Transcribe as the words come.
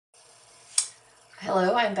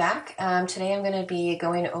Hello, I'm back. Today I'm going to be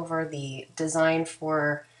going over the design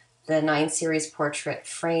for the 9 series portrait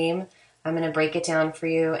frame. I'm going to break it down for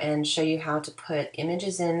you and show you how to put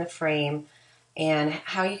images in the frame and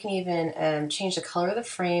how you can even change the color of the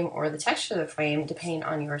frame or the texture of the frame depending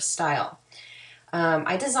on your style.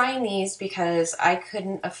 I designed these because I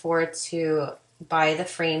couldn't afford to buy the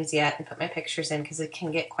frames yet and put my pictures in because it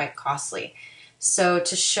can get quite costly. So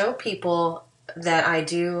to show people that I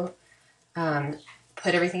do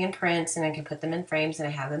put everything in prints and I can put them in frames and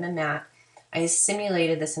I have them in matte, I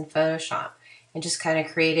simulated this in Photoshop and just kind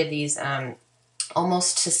of created these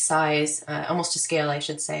almost to size, almost to scale I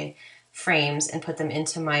should say, frames and put them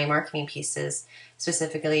into my marketing pieces,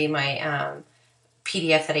 specifically my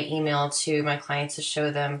PDF that I email to my clients to show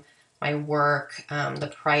them my work,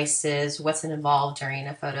 the prices, what's involved during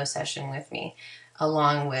a photo session with me,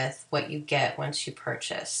 along with what you get once you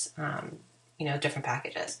purchase, different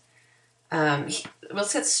packages.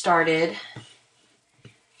 Let's get started.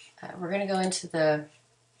 We're going to go into the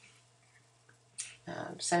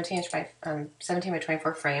 17 by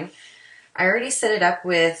 24 frame. I already set it up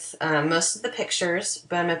with most of the pictures,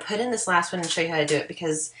 but I'm going to put in this last one and show you how to do it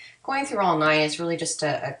because going through all 9 is really just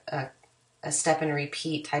a step and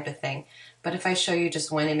repeat type of thing. But if I show you just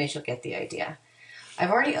one image, you'll get the idea.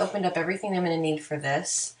 I've already opened up everything I'm going to need for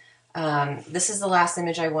this. This is the last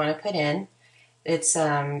image I want to put in. It's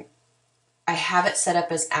I have it set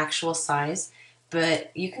up as actual size,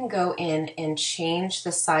 but you can go in and change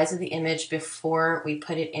the size of the image before we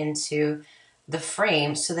put it into the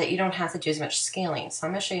frame so that you don't have to do as much scaling. So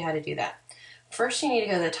I'm going to show you how to do that. First, you need to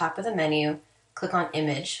go to the top of the menu, click on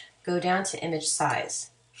Image, go down to Image Size.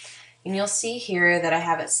 And you'll see here that I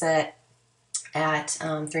have it set at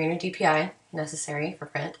 300 dpi, necessary for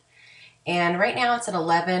print. And right now it's at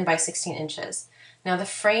 11 by 16 inches. Now the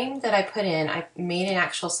frame that I put in, I made an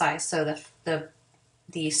actual size, so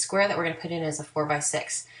the square that we're going to put in is a 4 by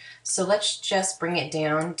 6. So let's just bring it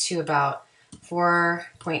down to about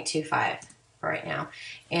 4.25 for right now.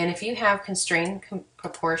 And if you have constrained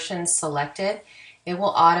proportions selected, it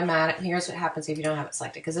will automatically, here's what happens if you don't have it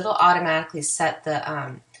selected, because it'll automatically set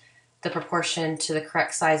the proportion to the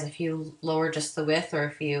correct size if you lower just the width or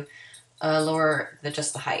if you lower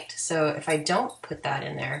just the height. So if I don't put that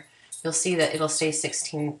in there, you'll see that it'll stay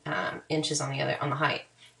 16 inches on the height.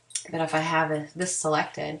 But if I have this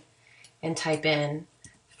selected and type in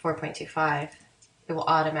 4.25, it will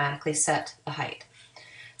automatically set the height.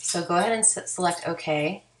 So go ahead and select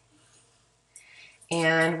OK.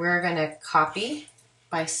 And we're going to copy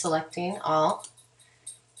by selecting all.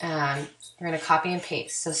 We're going to copy and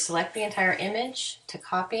paste. So select the entire image to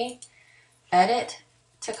copy, edit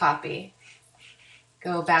to copy,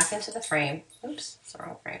 go back into the frame. Oops, it's the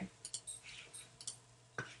wrong frame.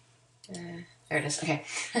 There it is. Okay,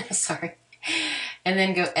 sorry. And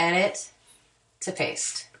then go edit to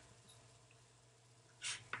paste.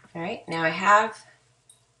 All right, now I have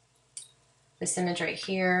this image right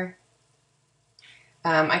here.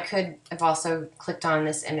 I could have also clicked on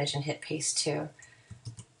this image and hit paste too,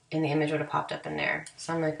 and the image would have popped up in there.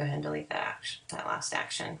 So I'm going to go ahead and delete that last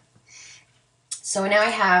action. So now I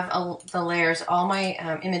have the layers. All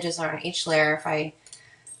my images are on each layer. If I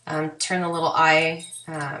turn the little eye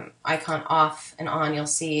icon off and on, you'll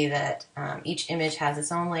see that each image has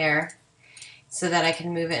its own layer so that I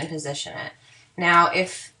can move it and position it. Now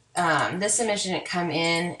if this image didn't come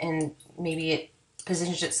in and maybe it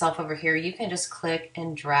positions itself over here, you can just click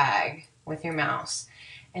and drag with your mouse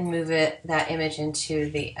and move that image into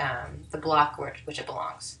the block which it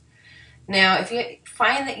belongs. Now, if you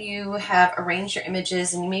find that you have arranged your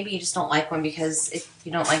images and maybe you just don't like one because if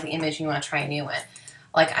you don't like the image and you want to try a new one,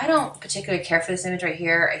 like I don't particularly care for this image right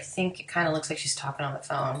here. I think it kind of looks like she's talking on the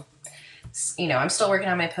phone. You know, I'm still working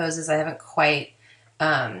on my poses. I haven't quite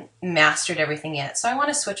mastered everything yet. So I want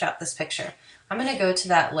to switch out this picture. I'm going to go to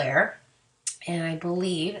that layer and I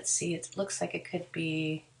believe, let's see, it looks like it could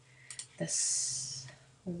be this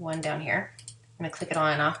one down here. I'm going to click it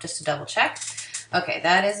on and off just to double check. Okay,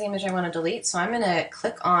 that is the image I want to delete. So I'm going to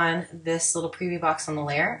click on this little preview box on the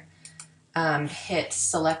layer, hit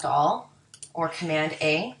select all or Command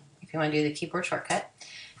A if you want to do the keyboard shortcut,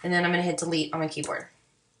 and then I'm going to hit delete on my keyboard.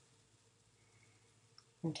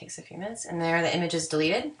 It takes a few minutes, and there the image is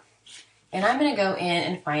deleted. And I'm going to go in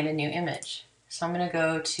and find a new image. So I'm going to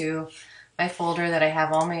go to my folder that I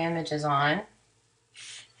have all my images on.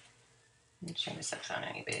 Let me change this up so I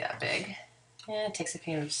don't need to be that big. And it takes a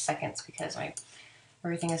few seconds because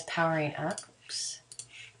everything is powering up. Oops.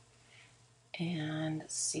 And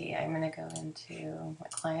let's see, I'm going to go into my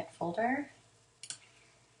client folder,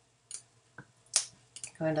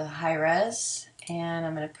 go into the high res, and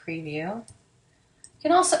I'm going to preview. You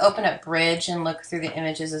can also open up Bridge and look through the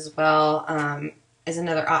images as well. Is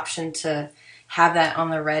another option to have that on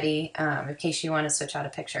the ready in case you want to switch out a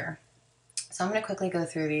picture. So I'm going to quickly go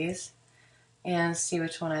through these and see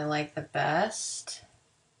which one I like the best.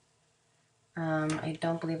 I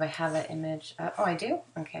don't believe I have that image. Oh, I do?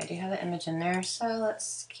 Okay, I do have that image in there. So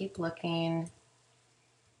let's keep looking.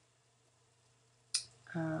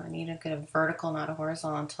 I need to get a vertical, not a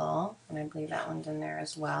horizontal. And I believe that one's in there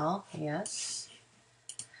as well. Yes.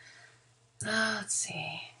 Let's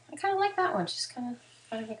see. I kind of like that one. She's kind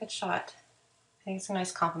of a good shot. I think it's a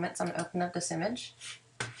nice compliment. So I'm going to open up this image.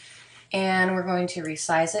 And we're going to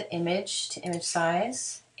resize it, image to image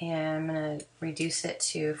size. And I'm going to reduce it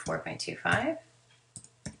to 4.25.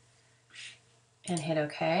 And hit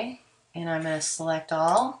OK. And I'm going to select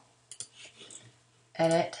all.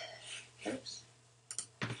 Edit. Oops.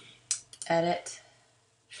 Edit.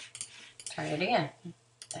 Try it again.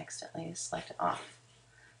 Accidentally select it off.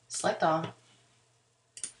 Select all.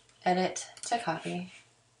 Edit to copy.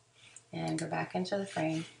 And go back into the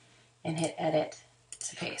frame and hit edit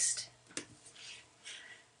to paste.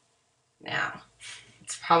 Now,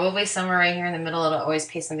 it's probably somewhere right here in the middle. It'll always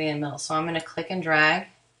paste something in the middle. So I'm going to click and drag,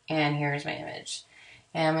 and here's my image.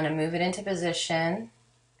 And I'm going to move it into position.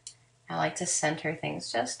 I like to center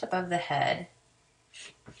things just above the head.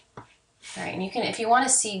 All right, and you can, if you want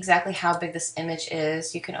to see exactly how big this image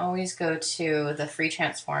is, you can always go to the free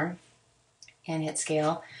transform and hit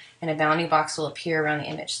scale, and a bounding box will appear around the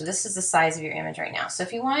image. So this is the size of your image right now. So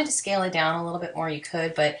if you wanted to scale it down a little bit more, you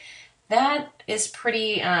could, but that is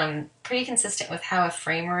pretty consistent with how a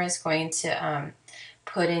framer is going to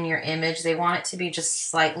put in your image. They want it to be just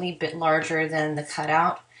slightly bit larger than the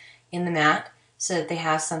cutout in the mat so that they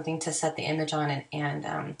have something to set the image on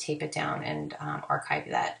and tape it down and archive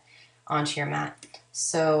that onto your mat.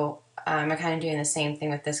 So I'm kind of doing the same thing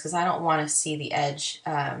with this because I don't want to see the edge,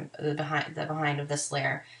 the behind of this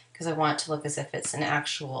layer, because I want it to look as if it's an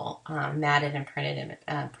actual matted and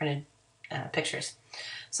printed pictures.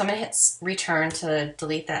 So I'm going to hit return to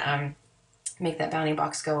delete that, make that bounding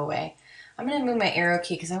box go away. I'm going to move my arrow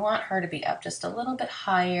key because I want her to be up just a little bit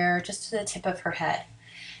higher, just to the tip of her head.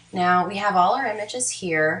 Now we have all our images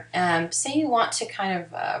here. Say you want to kind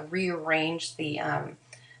of rearrange the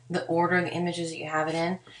order of the images that you have it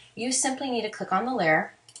in. You simply need to click on the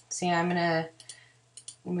layer. See, I'm going to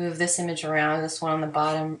move this image around, this one on the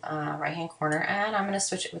bottom right hand corner, and I'm going to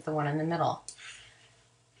switch it with the one in the middle.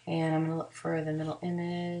 And I'm going to look for the middle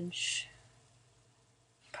image.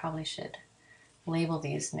 Probably should label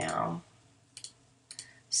these now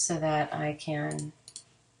so that I can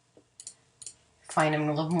find them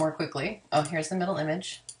a little more quickly. Oh, here's the middle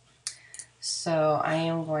image. So I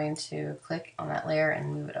am going to click on that layer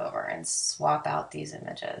and move it over and swap out these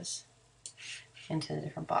images into the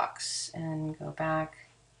different box and go back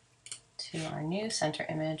to our new center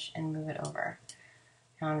image and move it over.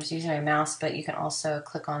 Now I'm just using my mouse, but you can also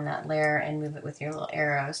click on that layer and move it with your little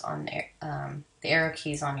arrows on the arrow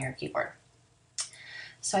keys on your keyboard.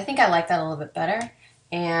 So I think I like that a little bit better.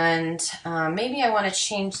 And maybe I want to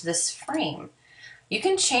change this frame. You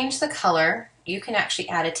can change the color. You can actually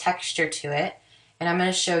add a texture to it. And I'm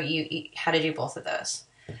going to show you how to do both of those.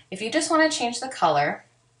 If you just want to change the color,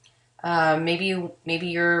 maybe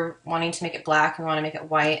you're wanting to make it black and want to make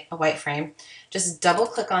it white, a white frame, just double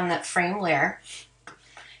click on that frame layer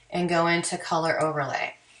and go into color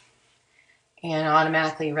overlay. And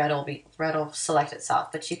automatically red will select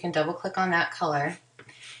itself. But you can double click on that color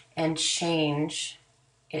and change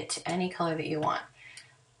it to any color that you want.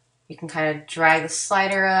 You can kind of drag the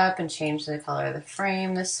slider up and change the color of the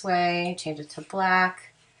frame this way, change it to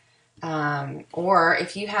black. Or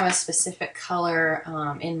if you have a specific color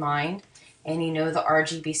in mind and you know the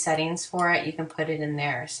RGB settings for it, you can put it in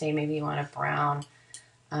there. Say maybe you want a brown.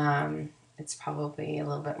 It's probably a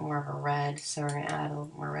little bit more of a red, so we're going to add a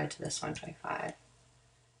little more red to this 125.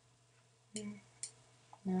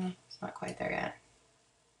 No, it's not quite there yet.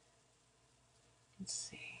 Let's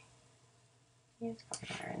see. Yeah, it's probably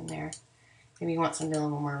better in there. Maybe you want something a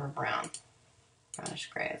little more of a brown. Brownish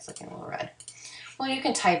gray, it's looking a little red. Well, you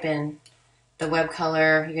can type in the web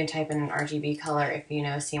color, you can type in an RGB color. If you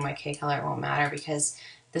know CMYK color, it won't matter because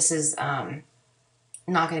this is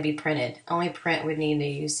not going to be printed. Only print would need to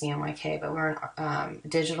use CMYK, but we're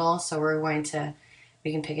digital, so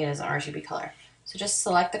we can pick it as an RGB color. So just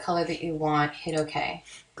select the color that you want, hit OK,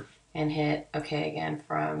 and hit OK again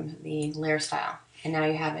from the layer style. And now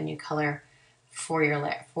you have a new color for your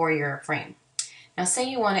layer, for your frame. Now say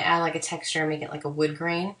you want to add like a texture and make it like a wood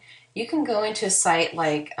grain. You can go into a site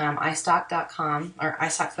like iStock.com or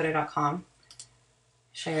iStockphoto.com,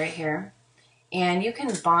 show you right here, And you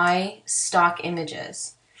can buy stock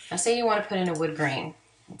images. Now say you want to put in a wood grain.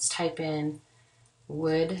 Let's type in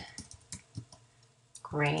wood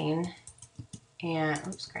grain and,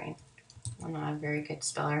 oops, grain. I'm not a very good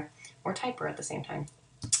speller or typer at the same time.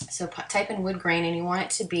 So type in wood grain, and you want it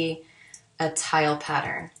to be a tile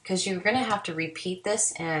pattern, because you're going to have to repeat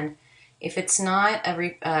this, and if it's not a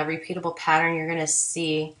repeatable pattern, you're going to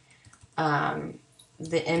see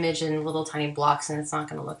the image in little tiny blocks, and it's not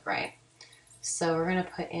going to look right. So we're going to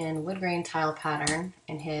put in wood grain tile pattern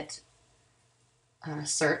and hit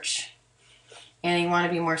search. And you want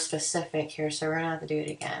to be more specific here, so we're going to have to do it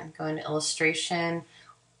again. Go into illustration.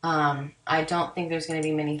 I don't think there's going to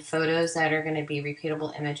be many photos that are going to be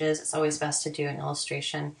repeatable images. It's always best to do an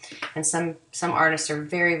illustration. And some artists are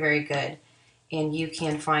very, very good, and you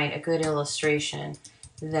can find a good illustration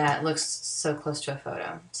that looks so close to a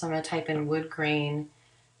photo. So I'm going to type in wood grain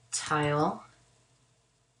tile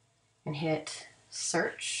and hit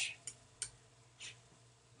search.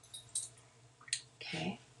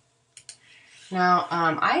 Okay. Now,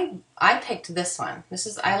 I picked this one.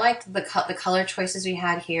 I liked the color choices we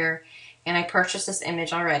had here, and I purchased this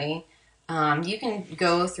image already. You can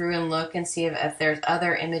go through and look and see if there's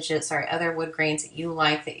other images, sorry, other wood grains that you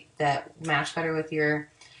like that match better with your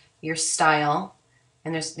style.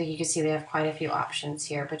 And you can see they have quite a few options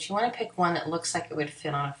here, but you want to pick one that looks like it would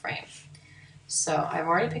fit on a frame. So I've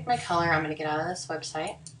already picked my color. I'm going to get out of this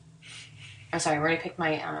website. I'm sorry, I've already picked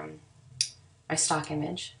my my stock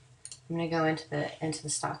image. I'm going to go into the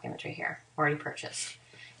stock image right here, already purchased.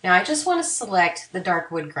 Now I just want to select the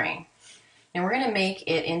dark wood grain, and we're going to make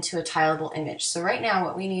it into a tileable image. So right now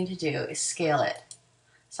what we need to do is scale it.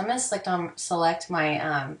 So I'm going to select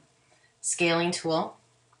my scaling tool,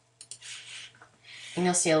 and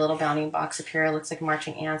you'll see a little bounding box appear. It looks like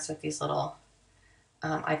marching ants with these little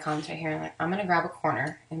icons right here. I'm going to grab a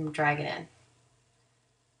corner and drag it in.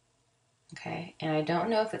 Okay, and I don't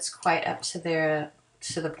know if it's quite up to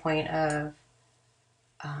the point of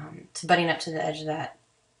to butting up to the edge of that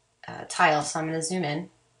tile, so I'm going to zoom in.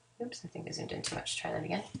 Oops, I think I zoomed in too much. Try that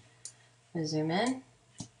again. I'm going to zoom in,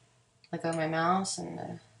 let go of my mouse and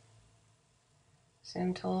the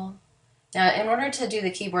zoom tool. Now, in order to do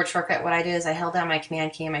the keyboard shortcut, what I did is I held down my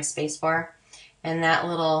command key and my space bar, and that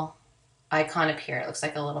little icon appeared. It looks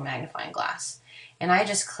like a little magnifying glass. And I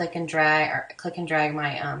just click and drag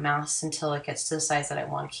my mouse until it gets to the size that I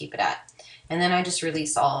want to keep it at. And then I just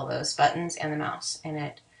release all of those buttons and the mouse, and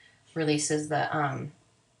it releases the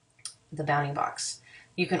bounding box.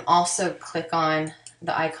 You can also click on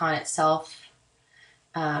the icon itself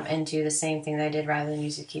and do the same thing that I did rather than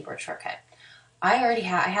use the keyboard shortcut. I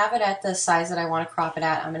have it at the size that I want to crop it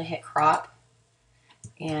at. I'm going to hit crop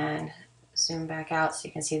and zoom back out so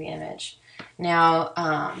you can see the image.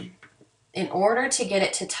 Now, in order to get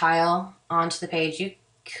it to tile onto the page, you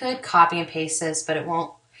could copy and paste this, but it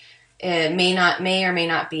won't. It may or may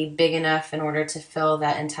not be big enough in order to fill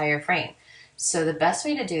that entire frame. So the best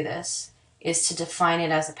way to do this is to define it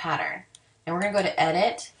as a pattern. And we're going to go to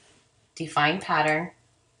Edit, Define Pattern,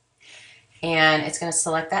 and it's going to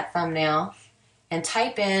select that thumbnail and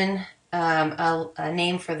type in a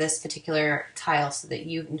name for this particular tile so that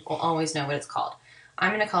you will always know what it's called. I'm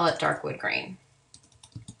going to call it dark wood grain.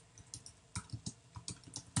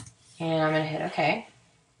 And I'm going to hit OK.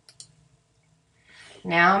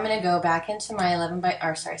 Now I'm going to go back into my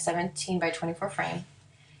 17 by 24 frame,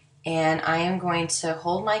 and I am going to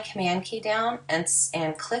hold my command key down and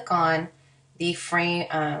click on the frame,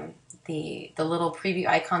 the little preview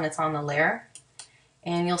icon that's on the layer,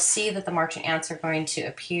 and you'll see that the marching ants are going to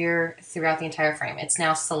appear throughout the entire frame. It's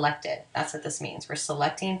now selected. That's what this means. We're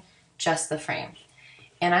selecting just the frame.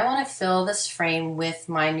 And I want to fill this frame with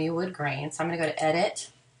my new wood grain, so I'm going to go to Edit,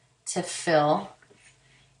 to Fill,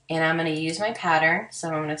 and I'm going to use my pattern. So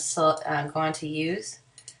I'm going to go on to Use,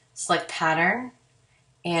 select Pattern,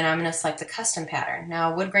 and I'm going to select the custom pattern.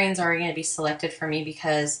 Now wood grains are going to be selected for me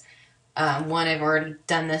because one, I've already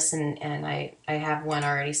done this, and I have one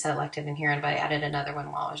already selected in here, but I added another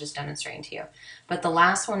one while I was just demonstrating to you. But the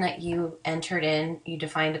last one that you entered in, you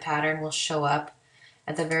defined a pattern, will show up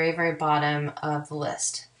at the very, very bottom of the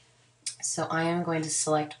list. So I am going to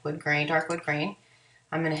select wood grain, dark wood grain.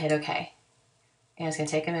 I'm going to hit OK. And it's going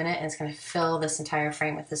to take a minute, and it's going to fill this entire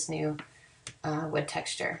frame with this new wood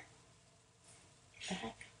texture.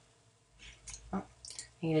 Okay. Oh,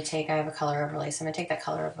 I have a color overlay, so I'm going to take that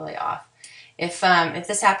color overlay off. If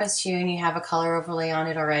this happens to you and you have a color overlay on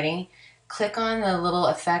it already, click on the little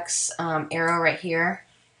effects arrow right here,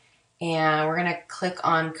 and we're going to click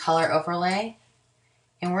on color overlay,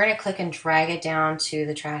 and we're going to click and drag it down to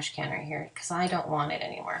the trash can right here because I don't want it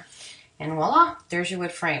anymore. And voila, there's your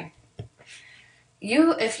wood frame.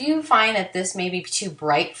 if you find that this may be too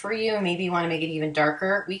bright for you, maybe you want to make it even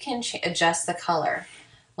darker, we can adjust the color.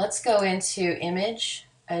 Let's go into Image,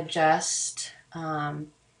 Adjust.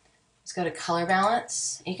 Let's go to Color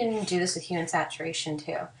Balance. You can do this with Hue and Saturation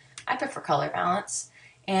too. I prefer Color Balance.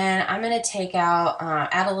 And I'm going to take out,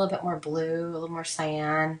 add a little bit more blue, a little more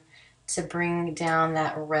cyan to bring down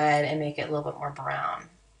that red and make it a little bit more brown.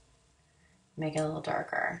 Make it a little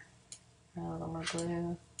darker. A little more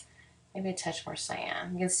blue. Maybe a touch more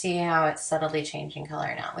cyan. You can see how it's subtly changing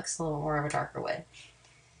color now. It looks a little more of a darker wood.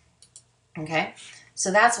 Okay,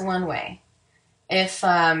 so that's one way. If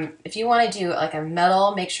you want to do like a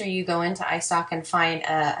metal, make sure you go into iStock and find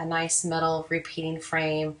a nice metal repeating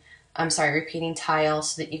frame. Repeating tile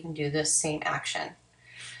so that you can do this same action.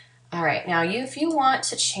 All right, now if you want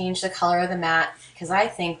to change the color of the mat, because I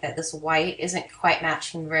think that this white isn't quite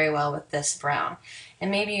matching very well with this brown, and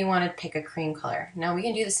maybe you want to pick a cream color. Now we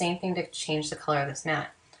can do the same thing to change the color of this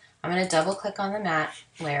mat. I'm going to double click on the mat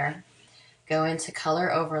layer, go into Color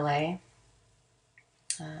Overlay,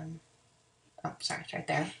 it's right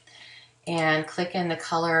there, and click in the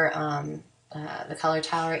color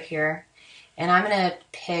tile right here. And I'm going to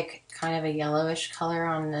pick kind of a yellowish color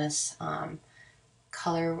on this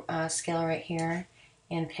color scale right here,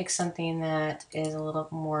 and pick something that is a little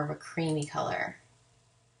more of a creamy color.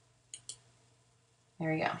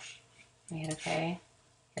 There we go. Hit OK.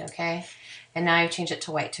 Hit OK. And now I've changed it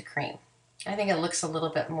to white to cream. I think it looks a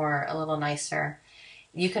little nicer.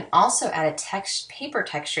 You can also add a paper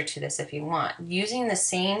texture to this if you want, using the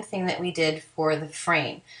same thing that we did for the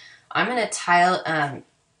frame. I'm going to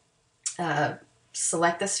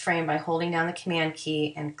select this frame by holding down the Command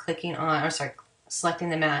key and clicking on, selecting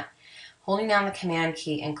the mat, holding down the Command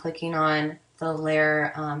key and clicking on the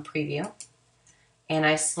layer preview, and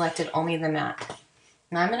I selected only the mat.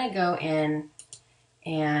 Now I'm going to go in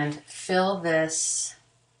and fill this,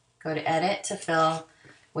 go to Edit to Fill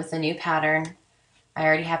with a new pattern. I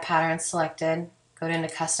already have pattern selected. Go into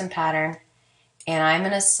Custom Pattern, and I'm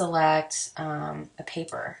going to select a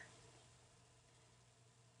paper.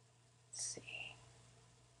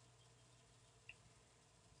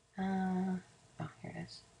 Oh, here it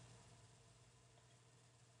is.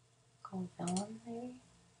 Gold vellum, maybe?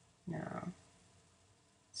 No.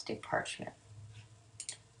 Let's do parchment.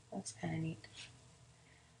 That's kind of neat.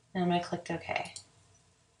 Now I'm going to click OK.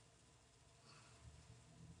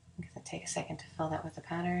 I'm going to take a second to fill that with the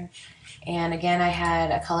pattern. And again, I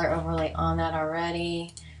had a color overlay on that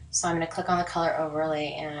already. So I'm going to click on the color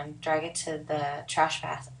overlay and drag it to the trash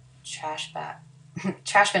bin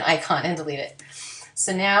icon and delete it.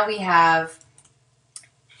 So now we have,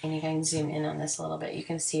 and you can zoom in on this a little bit, you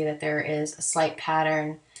can see that there is a slight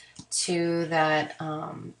pattern to that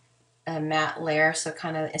a matte layer, so it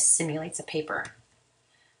kind of simulates a paper.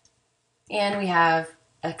 And we have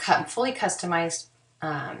a fully customized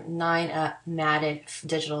 9-up matted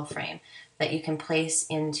digital frame that you can place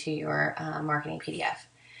into your marketing PDF.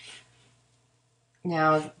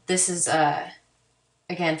 Now this is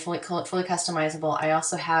again fully customizable. I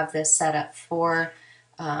also have this set up for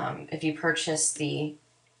if you purchase the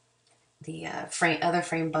other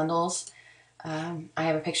frame bundles. I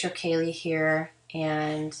have a picture of Kaylee here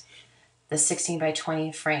and the 16 by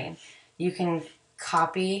 20 frame. You can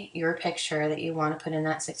copy your picture that you want to put in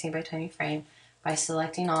that 16 by 20 frame by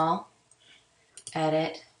selecting all,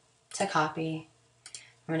 edit to copy.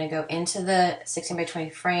 I'm going to go into the 16 by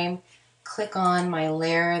 20 frame, click on my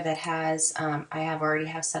layer that has I already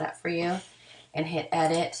have set up for you, and hit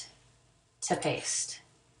edit to paste.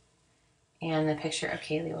 And the picture of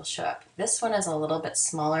Kaylee will show up. This one is a little bit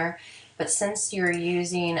smaller, but since you're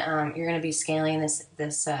using, you're going to be scaling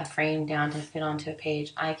this frame down to fit onto a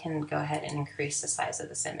page, I can go ahead and increase the size of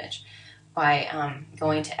this image by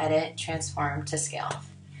going to Edit, Transform to Scale.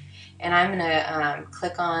 And I'm going to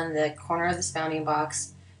click on the corner of this bounding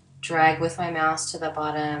box, drag with my mouse to the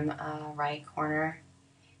bottom right corner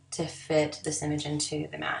to fit this image into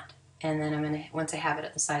the mat. And then I'm going to, once I have it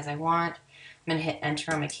at the size I want, I'm going to hit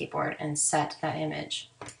Enter on my keyboard and set that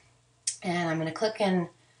image. And I'm going to click in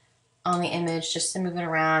on the image just to move it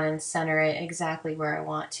around and center it exactly where I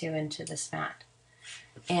want to into this mat.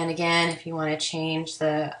 And again, if you want to change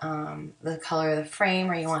the color of the frame,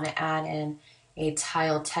 or you want to add in a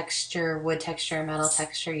tile texture, wood texture, metal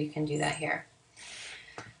texture, you can do that here.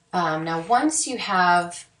 Now once you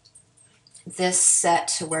have this set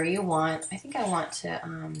to where you want, I think I want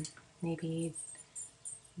to maybe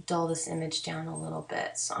dull this image down a little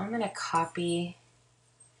bit. So I'm going to copy,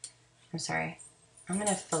 I'm going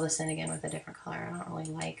to fill this in again with a different color. I don't really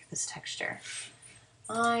like this texture.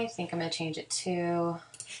 I think I'm going to change it to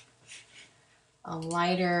a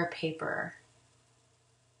lighter paper.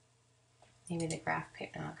 Maybe the graph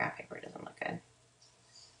paper, no, graph paper doesn't look good.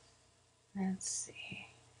 Let's see.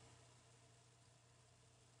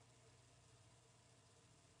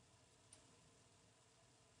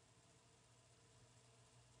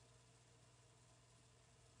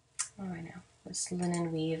 Oh, I know. This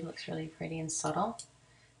linen weave looks really pretty and subtle.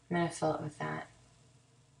 I'm going to fill it with that.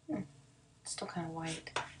 It's still kind of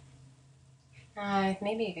white.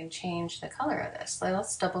 Maybe you can change the color of this.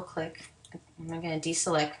 Let's double click. I'm going to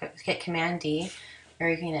deselect, hit Command D, or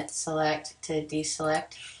you can hit select to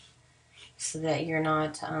deselect so that you're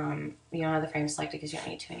not, you don't have the frame selected because you don't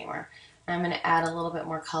need to anymore. And I'm going to add a little bit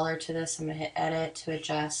more color to this. I'm going to hit edit to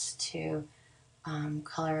adjust to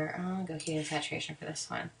color. I'll go hue and saturation for this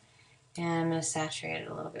one. And I'm going to saturate it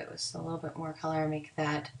a little bit with a little bit more color, make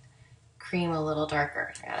that cream a little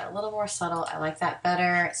darker. Got a little more subtle. I like that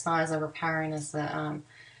better. It's not as overpowering as the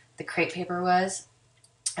crepe paper was.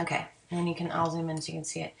 Okay, and then you can, I'll zoom in so you can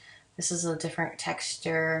see it. This is a different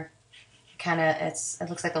texture. Kind of, it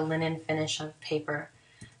looks like a linen finish of paper.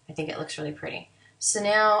 I think it looks really pretty. So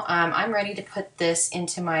now I'm ready to put this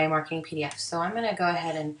into my marketing PDF. So I'm going to go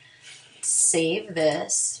ahead and save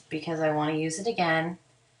this because I want to use it again.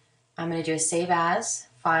 I'm going to do a save as,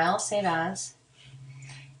 file, save as,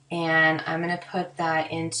 and I'm going to put that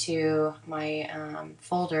into my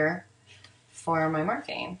folder for my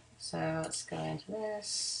marketing. So let's go into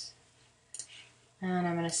this, and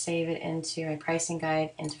I'm going to save it into my pricing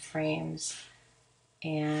guide, into frames,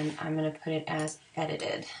 and I'm going to put it as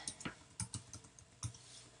edited.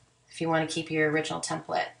 If you want to keep your original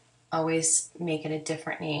template, always make it a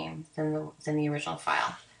different name than the original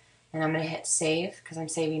file. And I'm going to hit save because I'm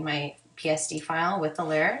saving my PSD file with the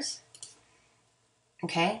layers.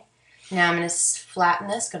 Okay, now I'm going to flatten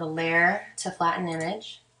this, go to layer to flatten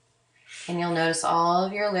image, and you'll notice all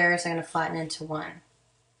of your layers are going to flatten into one.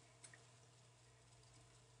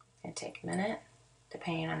 It's going to take a minute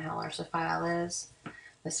depending on how large the file is.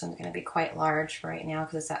 This one's going to be quite large for right now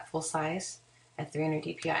because it's at full size at 300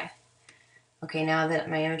 dpi. Okay, now that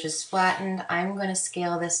my image is flattened, I'm going to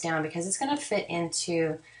scale this down because it's going to fit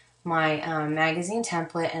into my magazine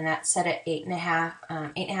template, and that's set at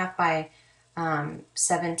 8.5 by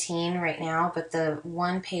 17 right now, but the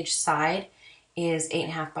one page side is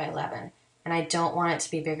 8.5 by 11, and I don't want it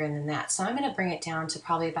to be bigger than that. So I'm going to bring it down to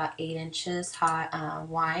probably about 8 inches high,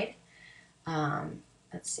 wide.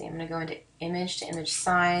 Let's see, I'm going to go into image to image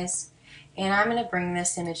size, and I'm going to bring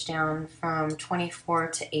this image down from 24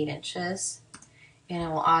 to 8 inches, and it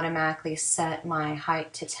will automatically set my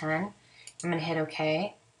height to 10. I'm going to hit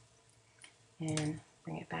OK, and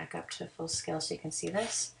bring it back up to full scale so you can see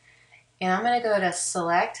this. And I'm going to go to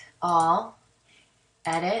select all,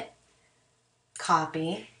 edit,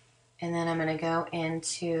 copy, and then I'm going to go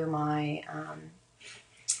into my, what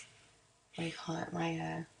do you call it,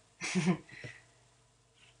 my,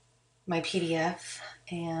 my PDF,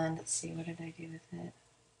 and let's see, what did I do with it?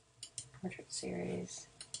 Portrait series.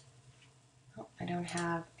 Oh, I don't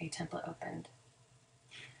have a template opened.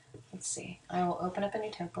 Let's see, I will open up a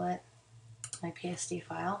new template, my PSD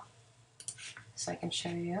file, so I can show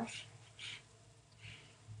you.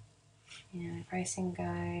 And pricing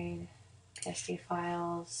guide, PSD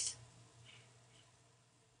files,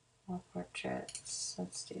 all portraits.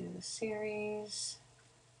 Let's do the series.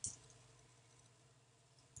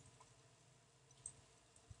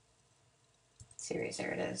 Series,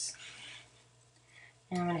 there it is.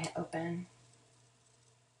 And I'm going to hit open.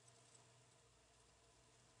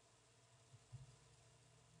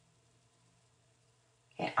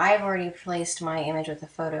 Okay, I've already placed my image with a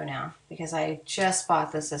photo now because I just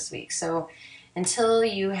bought this week. So until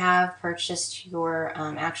you have purchased your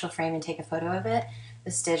actual frame and take a photo of it,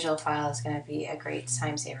 this digital file is going to be a great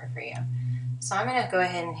time saver for you. So I'm going to go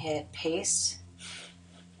ahead and hit paste,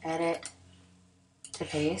 edit to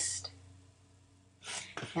paste.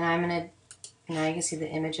 And I'm going to, now you can see the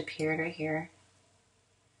image appeared right here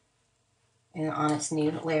and on its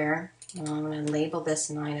new layer. And I'm going to label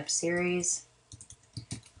this and line up series,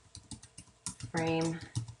 frame.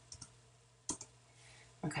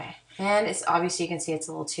 Okay, and it's obviously, you can see it's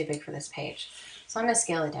a little too big for this page. So I'm going to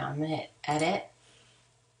scale it down. I'm going to hit edit,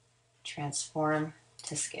 transform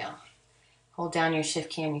to scale. Hold down your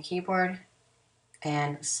shift key on your keyboard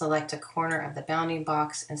and select a corner of the bounding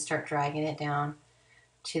box and start dragging it down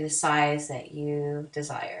to the size that you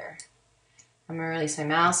desire. I'm going to release my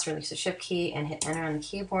mouse, release the shift key, and hit enter on the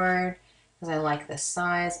keyboard because I like this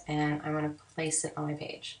size, and I'm going to place it on my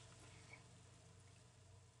page.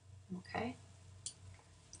 Okay.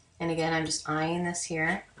 And again, I'm just eyeing this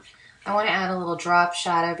here. I want to add a little drop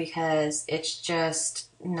shadow because it's just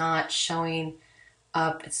not showing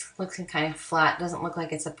up. It's looking kind of flat. It doesn't look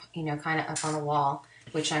like it's, kind of up on the wall,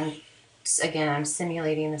 which I'm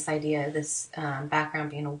simulating this idea of this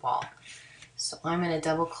background being a wall. So I'm going to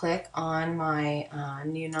double click on my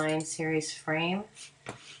new 9 series frame,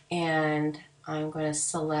 and I'm going to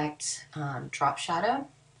select drop shadow.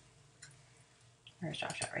 There's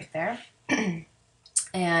drop shadow right there.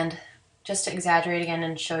 And just to exaggerate again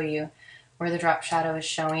and show you where the drop shadow is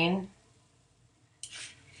showing,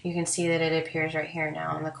 you can see that it appears right here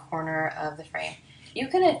now in the corner of the frame. You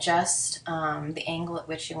can adjust the angle at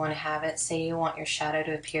which you want to have it. Say you want your shadow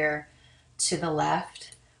to appear to the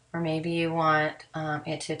left, or maybe you want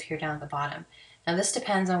it to appear down at the bottom. Now this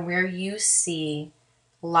depends on where you see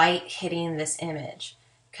light hitting this image,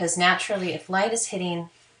 because naturally if light is hitting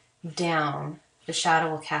down, the shadow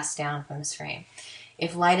will cast down from this frame.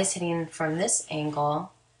 If light is hitting from this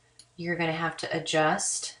angle, you're going to have to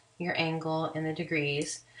adjust your angle in the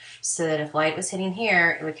degrees so that if light was hitting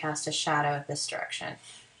here, it would cast a shadow this direction.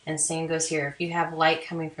 And same goes here. If you have light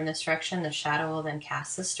coming from this direction, the shadow will then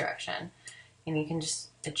cast this direction. And you can just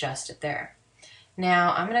adjust it there.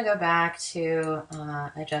 Now I'm going to go back to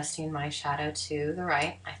adjusting my shadow to the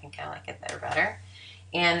right. I think I like it there better.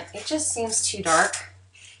 And it just seems too dark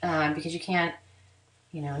because you can't,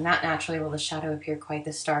 not naturally will the shadow appear quite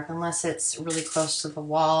this dark unless it's really close to the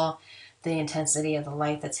wall, the intensity of the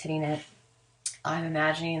light that's hitting it. I'm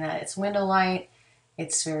imagining that it's window light.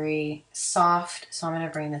 It's very soft, so I'm going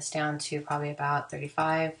to bring this down to probably about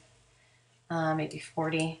 35, maybe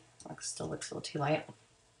 40. Still looks a little too light.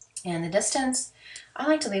 And the distance, I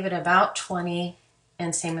like to leave it about 20,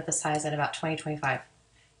 and same with the size at about 20, 25.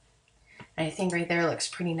 And I think right there looks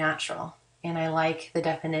pretty natural. And I like the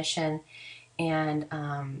definition and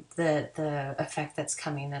the effect that's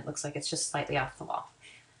coming. That looks like it's just slightly off the wall.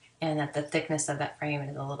 And that the thickness of that frame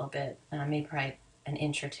is a little bit, maybe probably an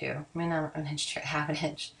inch or two. I mean, not an inch, half an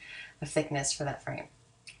inch of thickness for that frame.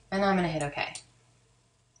 And I'm going to hit OK.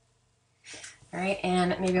 All right,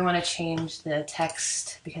 and maybe I want to change the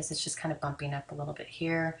text because it's just kind of bumping up a little bit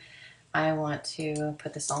here. I want to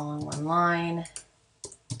put this all on one line.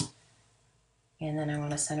 And then I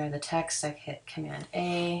want to center the text. I hit Command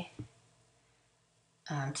A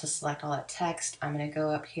to select all that text. I'm going to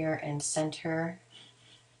go up here and center,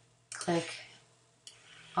 click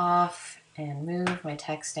off, and move my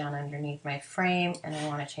text down underneath my frame. And I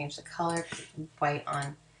want to change the color because white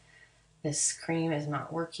on this cream is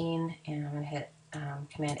not working. And I'm going to hit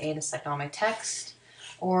Command A to select all my text.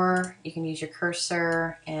 Or you can use your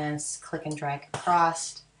cursor and click and drag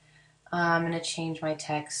across. I'm going to change my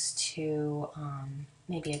text to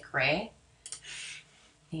maybe a gray.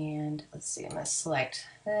 And let's see, I'm going to select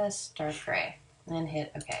this dark gray and then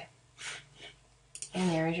hit OK. And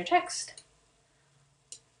there is your text.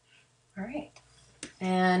 All right.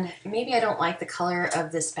 And maybe I don't like the color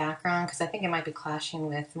of this background because I think it might be clashing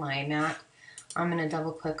with my matte. I'm going to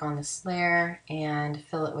double click on this layer and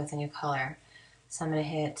fill it with a new color. So I'm going to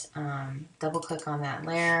hit double click on that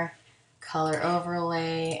layer, color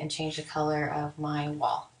overlay, and change the color of my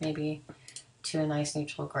wall, maybe to a nice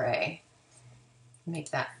neutral gray.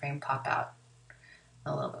 Make that frame pop out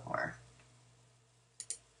a little bit more.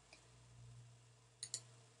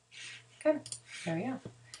 Good. There we go.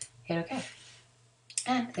 Hit OK.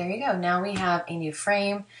 And there you go. Now we have a new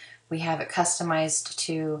frame. We have it customized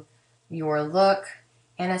to your look,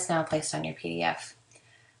 and it's now placed on your PDF.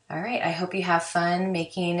 All right. I hope you have fun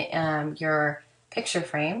making your picture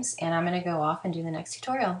frames, and I'm going to go off and do the next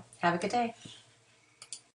tutorial. Have a good day.